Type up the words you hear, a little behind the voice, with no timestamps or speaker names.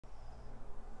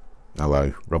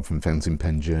Hello, Rob from Fountain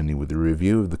Pen Journey with a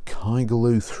review of the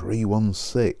Kaigelu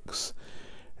 316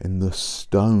 in the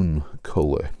stone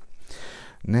colour.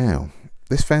 Now,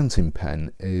 this fountain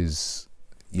pen is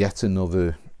yet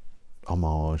another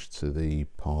homage to the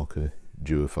Parker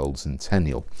Duofold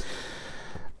Centennial,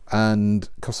 and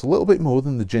costs a little bit more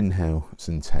than the Jinhao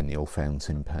Centennial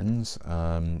fountain pens.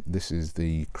 This is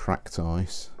the cracked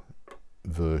ice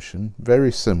version,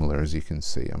 very similar as you can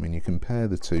see. I mean, you compare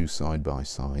the two side by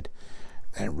side,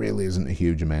 there really isn't a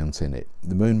huge amount in it.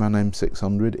 The Moonman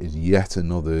M600 is yet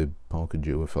another Parker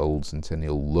Duofold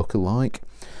Centennial look-alike,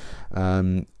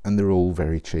 and they're all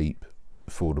very cheap,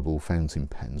 affordable fountain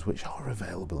pens which are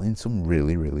available in some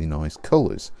really nice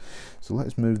colours. So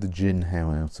let's move the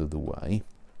Jinhao out of the way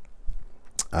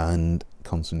and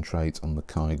concentrate on the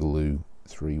Kaigelu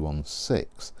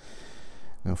 316.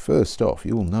 Now, first off,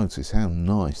 you'll notice how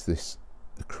nice this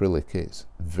acrylic is.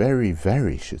 Very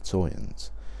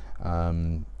chatoyant. I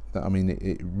mean,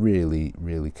 it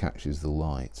really catches the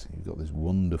light. You've got this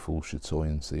wonderful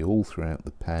chatoyancy all throughout the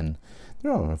pen.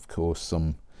 There are, of course,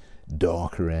 some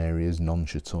darker areas,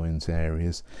 non-chatoyant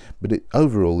areas, but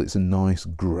overall it's a nice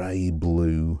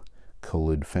grey-blue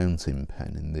coloured fountain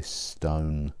pen in this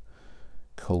stone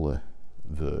colour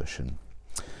version.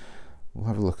 We'll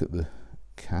have a look at the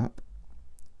cap.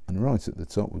 And right at the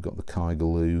top we've got the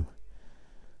Kaigelu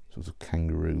sort of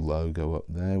kangaroo logo up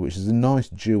there, which is a nice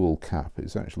dual cap.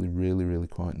 It's actually really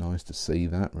quite nice to see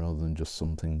that rather than just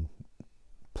something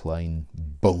plain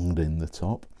bunged in the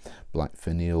top. Black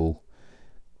finial.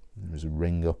 There's a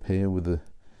ring up here with a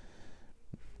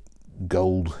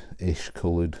goldish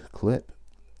coloured clip.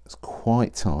 It's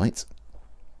quite tight.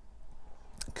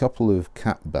 A couple of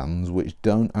cap bands which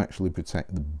don't actually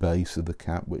protect the base of the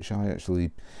cap, which I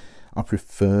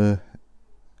prefer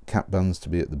cap bands to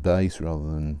be at the base rather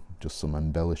than just some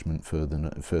embellishment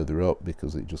further up,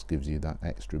 because it just gives you that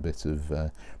extra bit of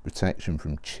protection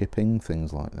from chipping,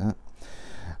 things like that.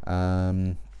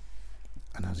 And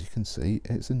as you can see,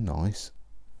 it's a nice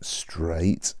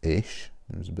straight-ish,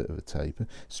 there's a bit of a taper,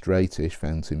 straight-ish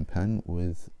fountain pen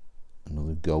with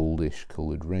another goldish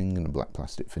coloured ring and a black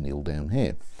plastic finial down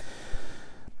here.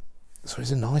 So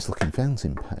it's a nice looking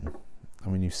fountain pen. I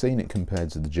mean, you've seen it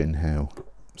compared to the Jinhao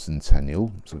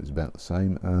Centennial, so it's about the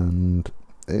same, and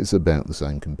it's about the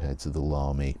same compared to the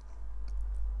Lamy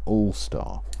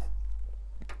All-Star.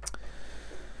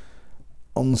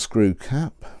 Unscrew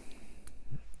cap.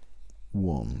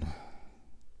 1,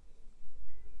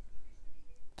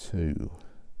 2,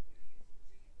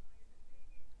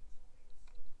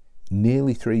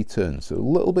 nearly 3 turns, so a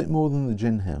little bit more than the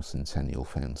Jinhao Centennial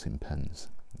fountain pens.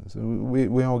 So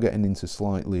we are getting into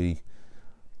slightly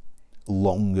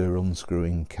longer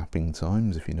unscrewing capping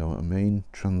times, if you know what I mean.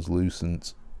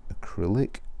 Translucent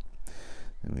acrylic,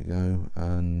 there we go,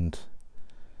 and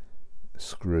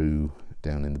screw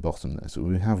down in the bottom there. So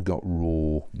we have got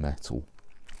raw metal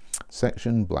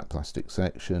section, black plastic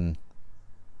section,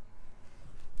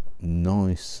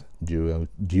 nice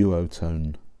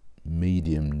duotone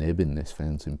medium nib in this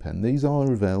fountain pen. These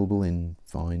are available in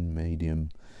fine, medium,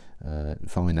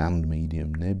 fine and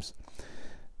medium nibs.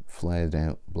 Flared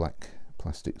out black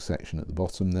plastic section at the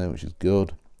bottom there, which is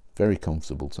good. Very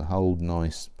comfortable to hold.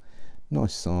 Nice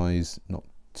size, not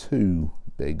too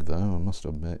big though, I must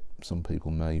admit. Some people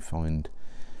may find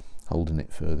holding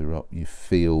it further up, you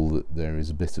feel that there is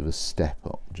a bit of a step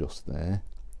up just there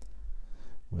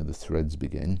where the threads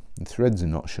begin. The threads are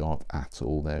not sharp at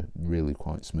all, they're really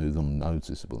quite smooth,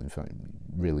 unnoticeable. In fact, you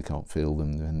really can't feel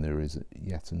them. Then there is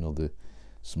yet another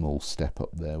small step up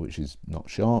there which is not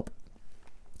sharp.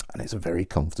 And it's a very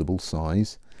comfortable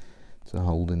size to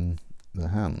hold in the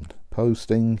hand.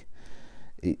 Posting,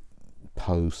 it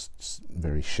posts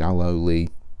very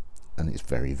shallowly, and it's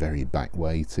very back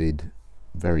weighted,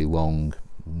 very long,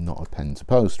 not a pen to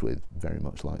post with, very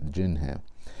much like the Jinhao.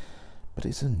 But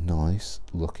it's a nice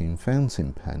looking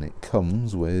fountain pen. It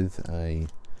comes with a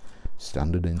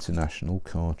standard international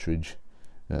cartridge,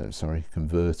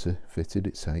 converter fitted.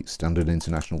 It takes standard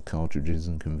international cartridges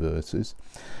and converters.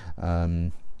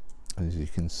 As you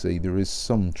can see, there is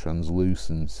some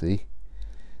translucency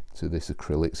to this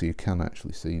acrylic, so you can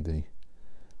actually see the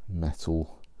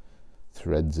metal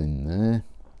threads in there.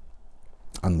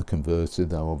 And the converter,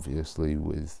 though, obviously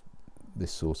with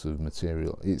this sort of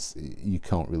material, you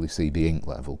can't really see the ink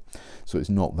level, so it's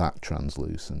not that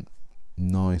translucent.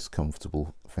 Nice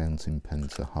comfortable fountain pen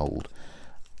to hold.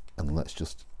 And let's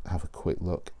just have a quick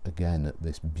look again at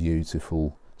this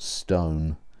beautiful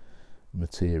stone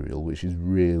material, which is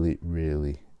really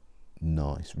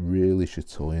nice, really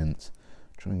chatoyant.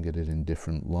 Try and get it in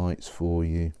different lights for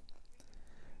you.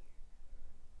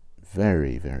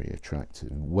 very, very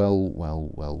attractive. Well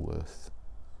worth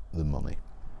the money.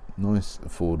 Nice,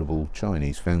 affordable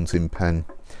Chinese fountain pen.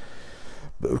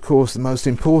 But of course, the most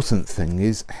important thing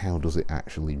is, how does it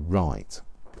actually write?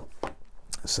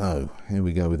 So here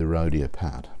we go with the Rhodia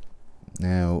pad.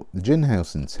 Now, the Jinhao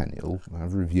Centennial,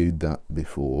 I've reviewed that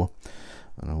before,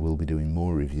 and I will be doing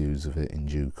more reviews of it in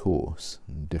due course,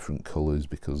 in different colours,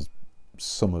 because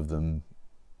some of them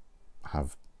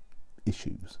have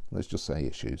issues. Let's just say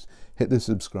issues. Hit the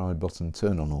subscribe button,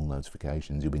 turn on all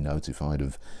notifications, you'll be notified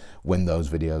of when those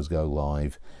videos go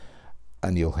live,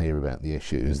 and you'll hear about the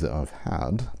issues that I've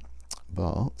had.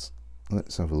 But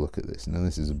let's have a look at this. Now,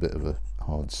 this is a bit of a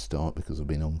hard start because I've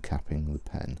been uncapping the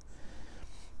pen,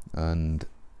 and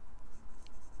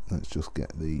let's just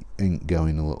get the ink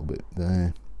going a little bit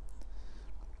there.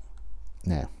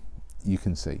 Now you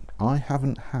can see I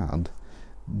haven't had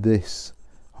this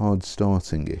hard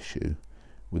starting issue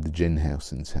with the Jinhao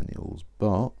Centennials,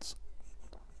 but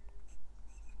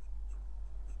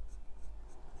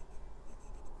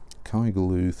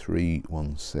Kaigelu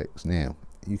 316. Now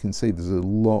you can see there's a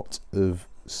lot of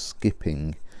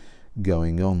skipping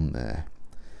going on there.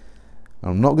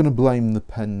 I'm not going to blame the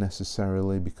pen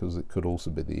necessarily, because it could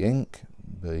also be the ink,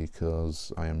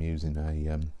 because I am using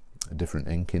a different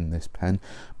ink in this pen,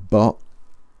 but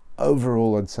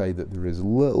overall I'd say that there is a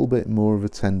little bit more of a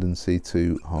tendency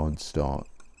to hard start.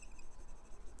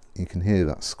 You can hear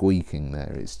that squeaking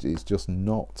there. It's just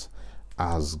not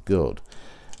as good.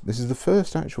 This is the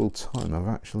first actual time I've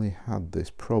actually had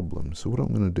this problem, so what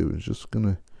I'm going to do is just going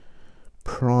to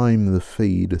prime the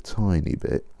feed a tiny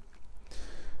bit,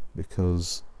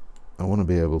 because I want to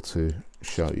be able to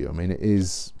show you. I mean,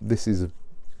 this is a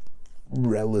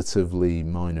relatively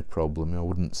minor problem. I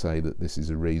wouldn't say that this is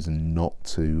a reason not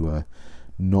to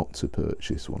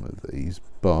purchase one of these,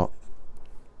 but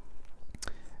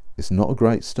it's not a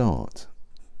great start.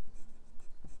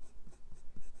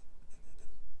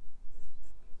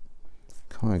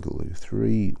 Kaigelu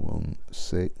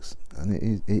 316,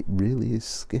 and it really is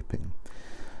skipping.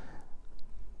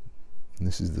 And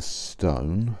this is the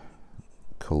stone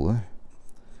colour,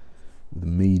 the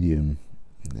medium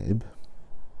nib,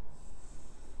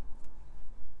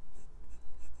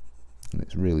 and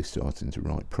it's really starting to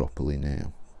write properly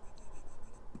now.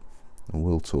 And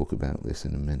we'll talk about this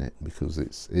in a minute, because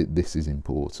this is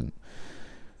important.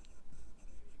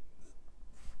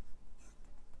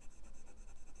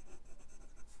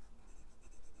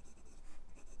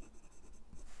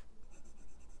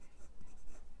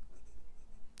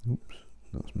 Oops,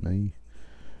 that's me.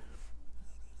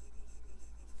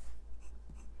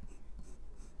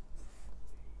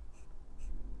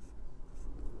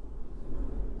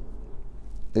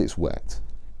 It's wet.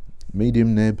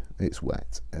 Medium nib, it's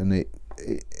wet, and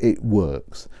it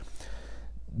works.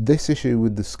 This issue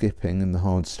with the skipping and the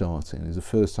hard starting is the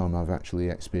first time I've actually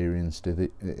experienced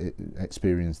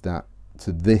that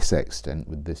to this extent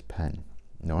with this pen.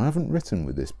 Now, I haven't written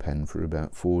with this pen for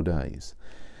about 4 days.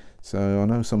 So I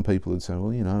know some people would say,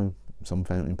 well, you know, some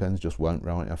fountain pens just won't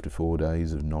write after 4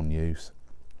 days of non-use.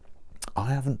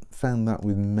 I haven't found that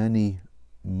with many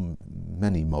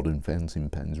modern fountain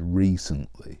pens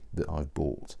recently that I've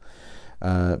bought.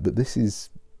 But this is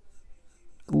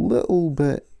a little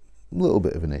bit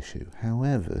of an issue.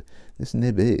 However, this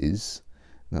nib is,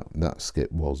 that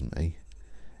skip was me,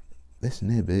 this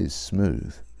nib is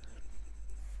smooth.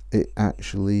 It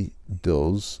actually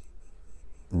does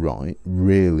write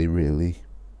really, really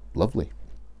lovely.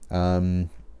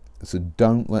 So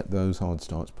don't let those hard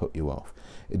starts put you off.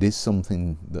 It is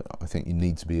something that I think you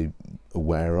need to be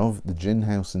aware of. The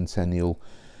Jinhao Centennial,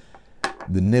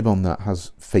 the nib on that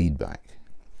has feedback.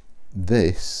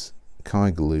 This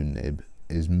Kaigelu nib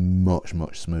is much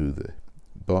smoother,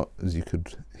 but as you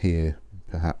could hear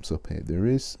perhaps up here, there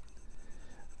is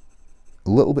a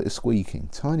little bit of squeaking,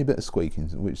 tiny bit of squeaking,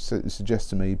 which suggests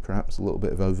to me perhaps a little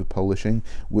bit of over polishing,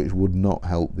 which would not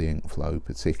help the ink flow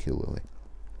particularly.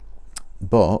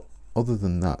 But other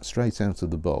than that, straight out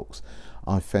of the box,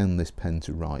 I found this pen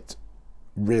to write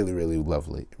really, really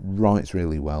lovely. It writes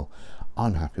really well.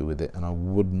 I'm happy with it, and I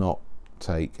would not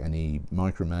take any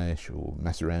micro mesh or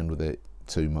mess around with it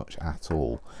too much at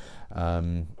all,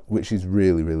 which is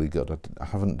really, really good. I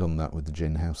haven't done that with the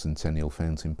Jinhao Centennial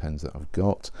fountain pens that I've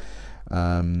got,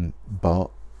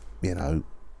 but you know,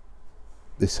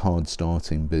 this hard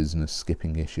starting business,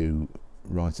 skipping issue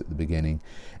right at the beginning,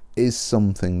 is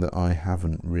something that I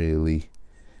haven't really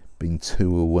been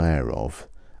too aware of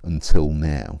until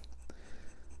now.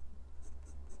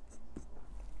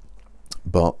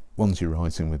 But once you're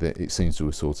writing with it, it seems to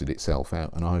have sorted itself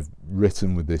out, and I've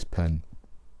written with this pen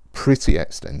pretty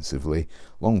extensively,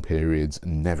 long periods,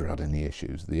 and never had any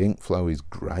issues. The ink flow is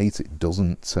great. It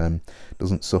doesn't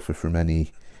suffer from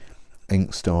any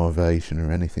ink starvation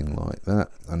or anything like that,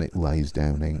 and it lays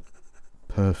down ink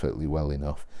perfectly well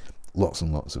enough. Lots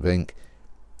and lots of ink.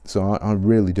 So I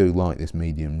really do like this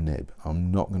medium nib.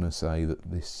 I'm not going to say that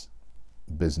this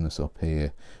business up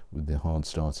here with the hard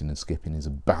starting and skipping is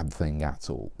a bad thing at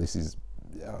all. This is,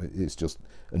 it's just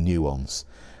a nuance.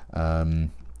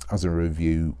 As I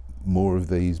review more of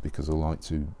these, because I like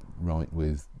to write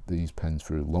with these pens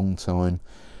for a long time,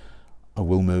 I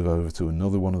will move over to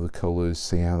another one of the colours,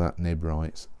 see how that nib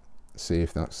writes, see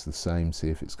if that's the same, see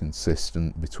if it's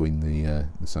consistent between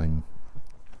the same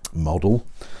model.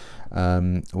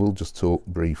 We'll just talk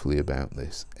briefly about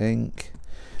this ink,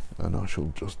 and I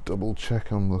shall just double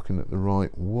check I'm looking at the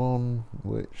right one,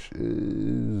 which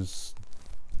is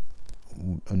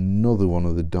another one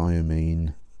of the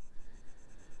diamine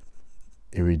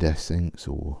iridescents,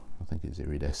 or I think it's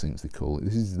iridescents they call it.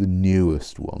 This is the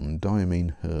newest one,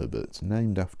 Diamine Herberts,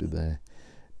 named after their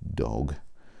dog,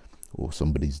 or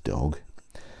somebody's dog.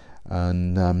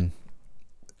 And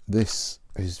this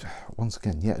is once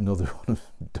again yet another one of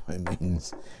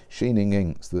Diamine's sheening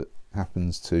inks that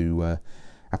happens to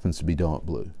be dark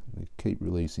blue. They keep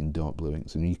releasing dark blue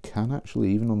inks, and you can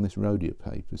actually, even on this rhodia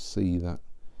paper, see that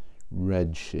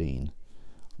red sheen.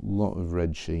 A lot of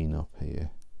red sheen up here,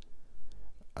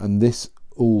 and this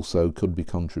also could be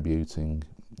contributing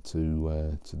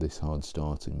to this hard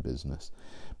starting business,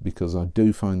 because I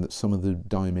do find that some of the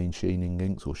diamine sheening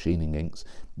inks, or sheening inks,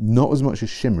 not as much as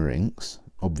shimmer inks,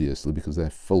 obviously, because they're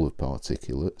full of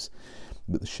particulates,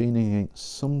 but the sheening inks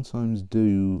sometimes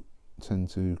do tend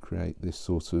to create this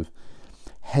sort of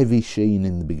heavy sheen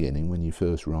in the beginning when you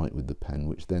first write with the pen,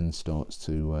 which then starts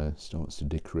to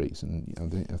decrease.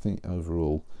 And I think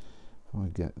overall, if I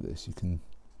get this, you can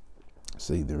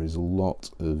see there is a lot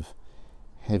of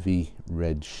heavy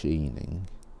red sheening,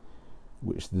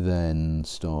 which then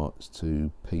starts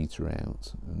to peter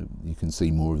out, and you can see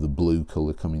more of the blue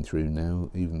colour coming through now,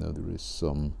 even though there is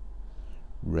some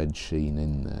red sheen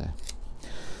in there.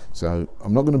 So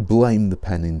I'm not going to blame the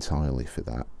pen entirely for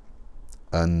that,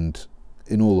 and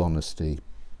in all honesty,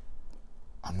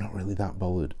 I'm not really that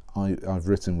bothered. I've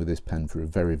written with this pen for a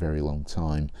very, very long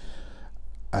time,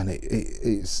 and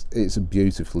it's a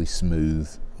beautifully smooth,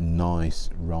 nice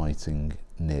writing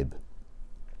nib,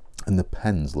 and the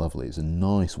pen's lovely. It's a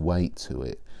nice weight to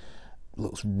it.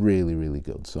 Looks really, really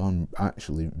good. So I'm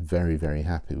actually very, very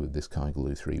happy with this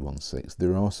Kaigelu 316.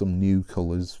 There are some new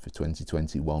colours for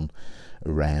 2021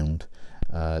 around.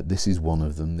 This is one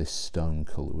of them, this stone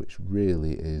colour, which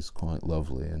really is quite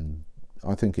lovely, and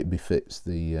I think it befits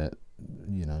the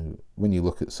you know, when you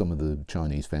look at some of the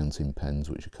Chinese fountain pens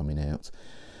which are coming out,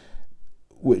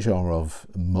 which are of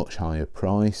a much higher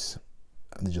price,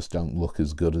 and they just don't look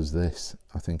as good as this.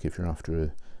 I think if you're after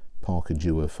a Parker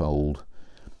Duofold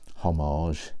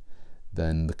homage,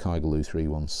 then the Kaigelu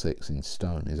 316 in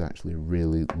stone is actually a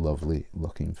really lovely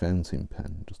looking fountain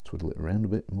pen. Just twiddle it around a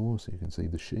bit more so you can see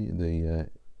the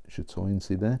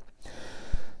chatoyancy there.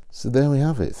 So there we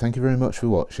have it. Thank you very much for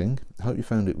watching. I hope you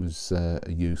found it was a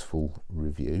useful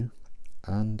review,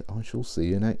 and I shall see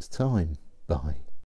you next time. Bye.